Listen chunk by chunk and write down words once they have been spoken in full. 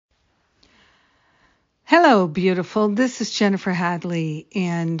Hello, beautiful. This is Jennifer Hadley,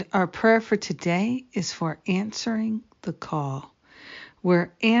 and our prayer for today is for answering the call.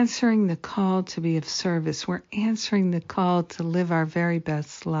 We're answering the call to be of service. We're answering the call to live our very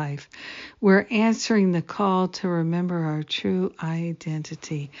best life. We're answering the call to remember our true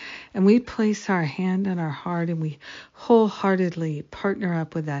identity. And we place our hand on our heart and we wholeheartedly partner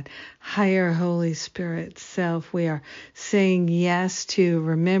up with that higher Holy Spirit self. We are saying yes to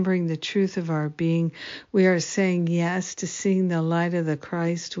remembering the truth of our being. We are saying yes to seeing the light of the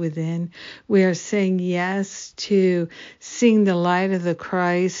Christ within. We are saying yes to seeing the light of the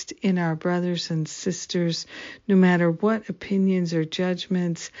Christ in our brothers and sisters, no matter what opinions or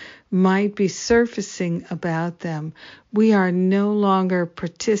judgments might be surfacing about them. We are no longer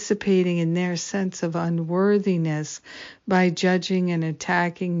participating in their sense of unworthiness by judging and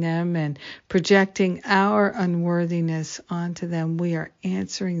attacking them and projecting our unworthiness onto them. We are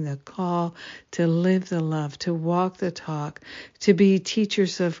answering the call to live the love, to walk the talk, to be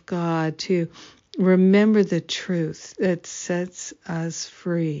teachers of God, to remember the truth that sets us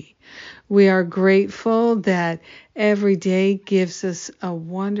free. We are grateful that every day gives us a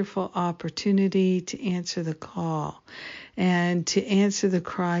wonderful opportunity to answer the call and to answer the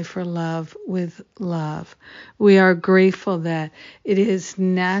cry for love with love. We are grateful that it is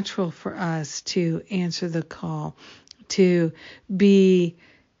natural for us to answer the call, to be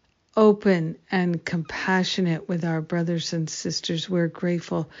open and compassionate with our brothers and sisters. We're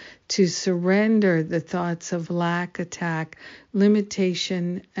grateful to surrender the thoughts of lack, attack,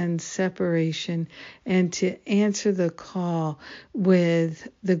 limitation, and separation, and to answer the call with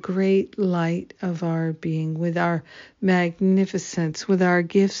the great light of our being, with our magnificence, with our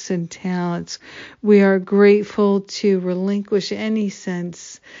gifts and talents. We are grateful to relinquish any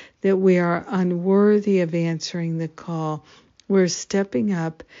sense that we are unworthy of answering the call. We're stepping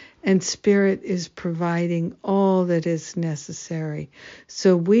up, and Spirit is providing all that is necessary.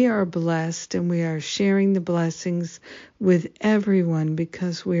 So we are blessed, and we are sharing the blessings with everyone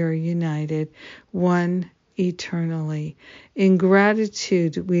because we are united, one eternally. In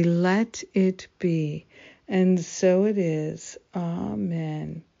gratitude, we let it be, and so it is.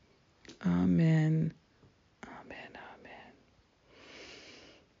 Amen. Amen. Amen. Amen.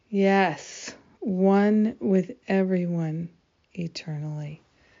 Yes, one with everyone eternally,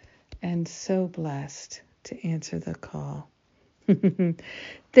 and so blessed to answer the call.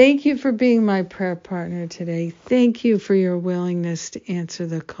 Thank you for being my prayer partner today. Thank you for your willingness to answer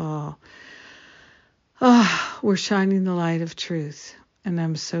the call. We're shining the light of truth, and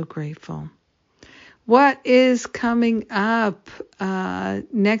I'm so grateful. What is coming up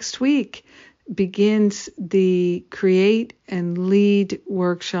next week begins the Create and Lead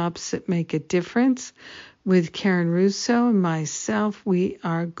workshops that make a difference. With Karen Russo and myself, we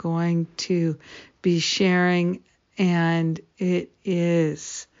are going to be sharing, and it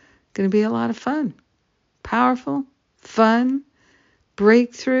is going to be a lot of fun. Powerful, fun,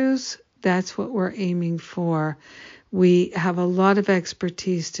 breakthroughs. That's what we're aiming for. We have a lot of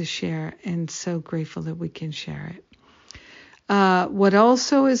expertise to share, and so grateful that we can share it. What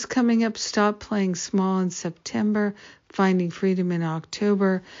also is coming up, Stop Playing Small in September, Finding Freedom in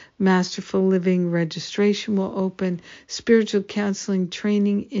October, Masterful Living registration will open, Spiritual Counseling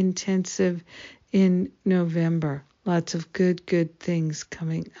Training Intensive in November. Lots of good things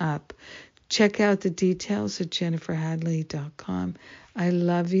coming up. Check out the details at jenniferhadley.com. I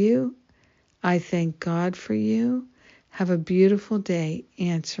love you. I thank God for you. Have a beautiful day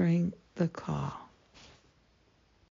answering the call.